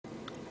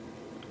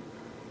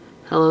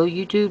Hello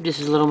YouTube, this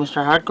is Little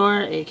Mr.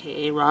 Hardcore,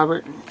 aka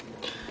Robert.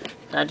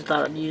 I just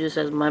thought I'd use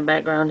this as my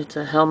background. It's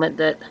a helmet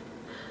that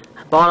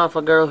I bought off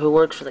a girl who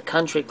works for the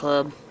country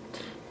club.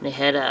 And they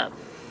had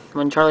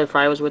when Charlie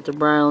Fry was with the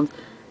Browns,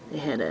 they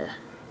had a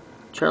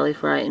Charlie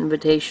Fry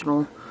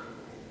Invitational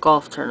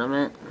golf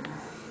tournament.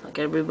 Like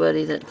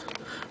everybody that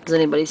was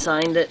anybody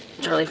signed it,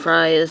 Charlie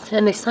Fry is,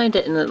 and they signed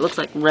it and it looks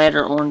like red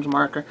or orange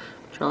marker.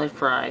 Charlie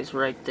Fry's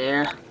right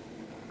there.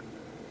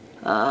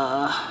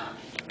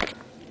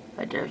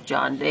 Right there's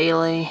John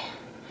Daly,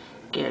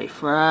 Gary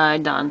Fry,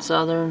 Don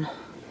Southern,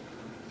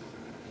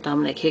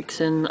 Dominic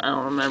Hickson. I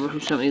don't remember who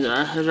some of these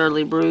are. There's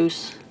Early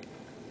Bruce.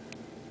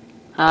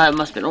 It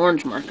must have been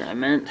orange marker I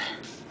meant.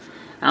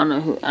 I don't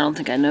know who. I don't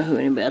think I know who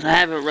anybody else. I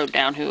haven't wrote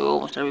down who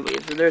almost everybody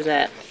is. So there's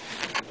that.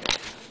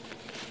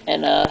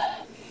 And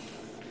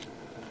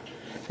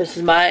this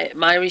is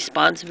my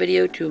response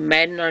video to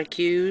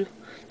maddenrq.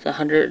 It's a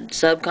 100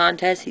 sub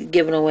contest. He's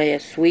giving away a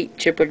sweet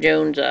Chipper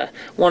Jones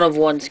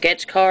 1-of-1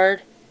 sketch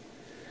card.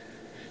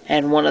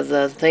 And one of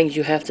the things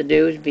you have to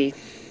do is be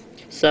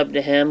sub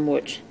to him,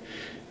 which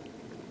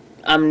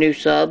I'm a new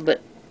sub,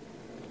 but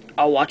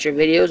I'll watch your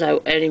videos.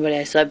 Anybody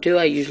I sub to,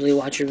 I usually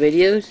watch your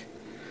videos.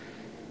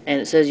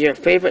 And it says your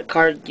favorite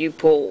card you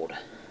pulled.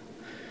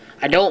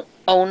 I don't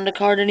own the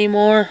card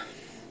anymore,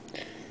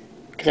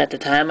 because at the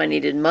time I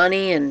needed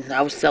money and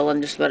I was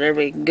selling just about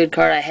every good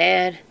card I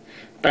had.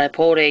 But I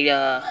pulled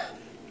a,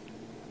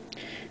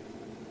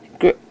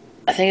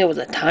 I think it was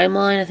a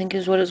Timeline, I think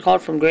is what it's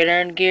called, from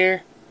Gridiron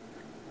Gear.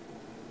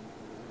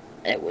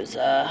 It was,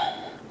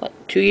 what,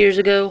 2 years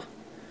ago?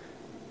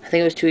 I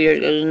think it was 2 years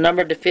ago. It was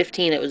numbered to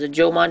 15. It was a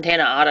Joe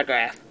Montana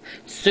autograph.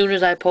 As soon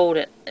as I pulled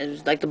it, it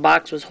was like the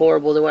box was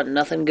horrible. There wasn't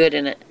nothing good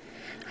in it.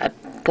 I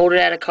pulled it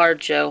at a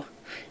card show,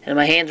 and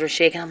my hands were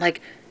shaking. I'm like,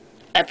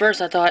 at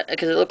first I thought,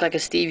 because it looked like a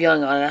Steve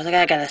Young on it, I was like,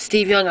 I got a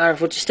Steve Young autograph,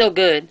 which is still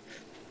good.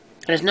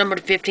 And it's numbered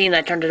to 15, and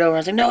I turned it over. I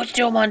was like, no, it's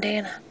Joe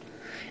Montana.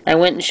 And I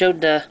went and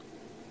showed the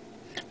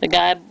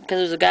guy, because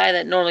there's a guy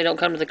that normally don't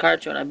come to the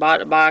card show, and I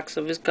bought a box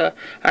of his car,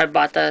 or I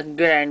bought the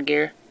Gridiron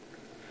Gear.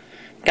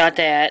 Got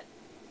that.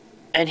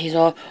 And he's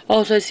all,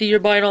 oh, so I see you're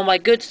buying all my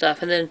good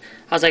stuff. And then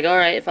I was like,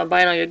 alright, if I'm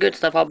buying all your good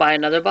stuff, I'll buy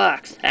another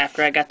box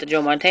after I got the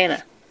Joe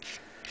Montana.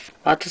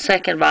 Bought the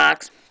second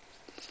box.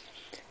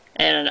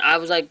 And I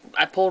was like,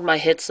 I pulled my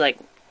hits like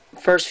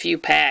first few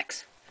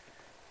packs.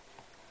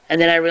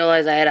 And then I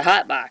realized I had a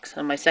hot box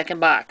on my second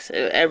box.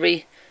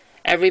 Every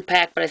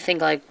pack, but I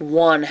think like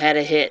one had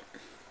a hit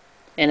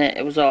in it.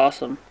 It was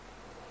awesome.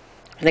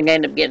 I think I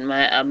ended up getting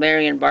my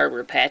Marion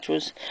Barber patch.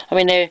 I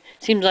mean, it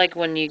seems like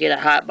when you get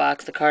a hot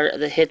box,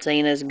 the hits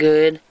ain't as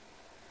good,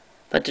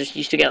 but there's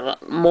used to get a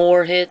lot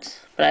more hits.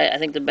 But I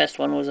think the best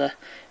one was a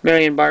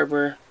Marion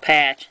Barber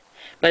patch.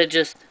 But it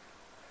just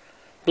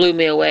blew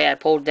me away. I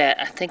pulled that.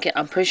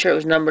 I'm pretty sure it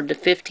was numbered to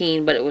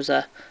 15, but it was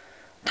a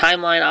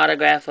Timeline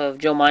autograph of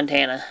Joe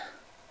Montana.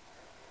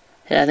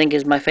 I think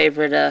is my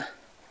favorite. Yeah,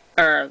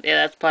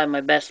 that's probably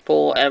my best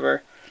pull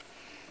ever.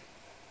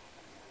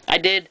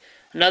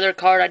 Another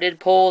card I did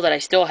pull that I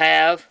still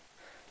have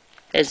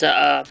is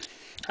I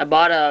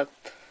bought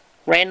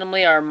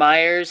randomly our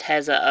Myers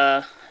has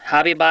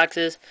hobby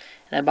boxes,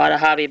 and I bought a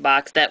hobby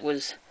box that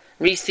was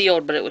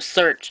resealed, but it was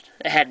searched.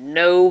 It had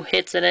no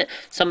hits in it.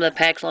 Some of the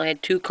packs only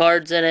had 2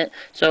 cards in it,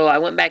 so I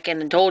went back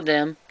in and told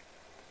them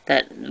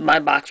that my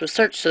box was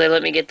searched, so they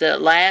let me get the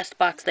last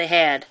box they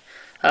had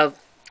of,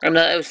 it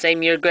was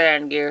same year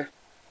Gridiron Gear,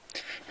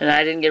 and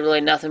I didn't get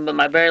really nothing, but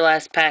my very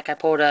last pack I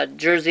pulled a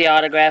jersey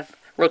autograph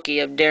rookie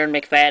of Darren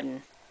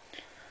McFadden.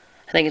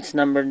 I think it's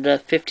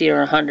numbered 50 or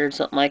 100,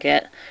 something like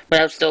that. But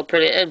that was still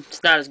pretty.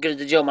 It's not as good as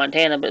the Joe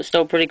Montana, but it's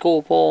still a pretty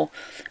cool pull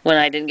when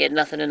I didn't get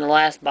nothing in the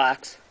last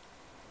box.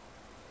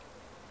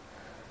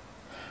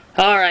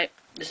 Alright.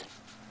 I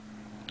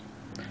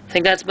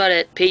think that's about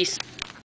it. Peace.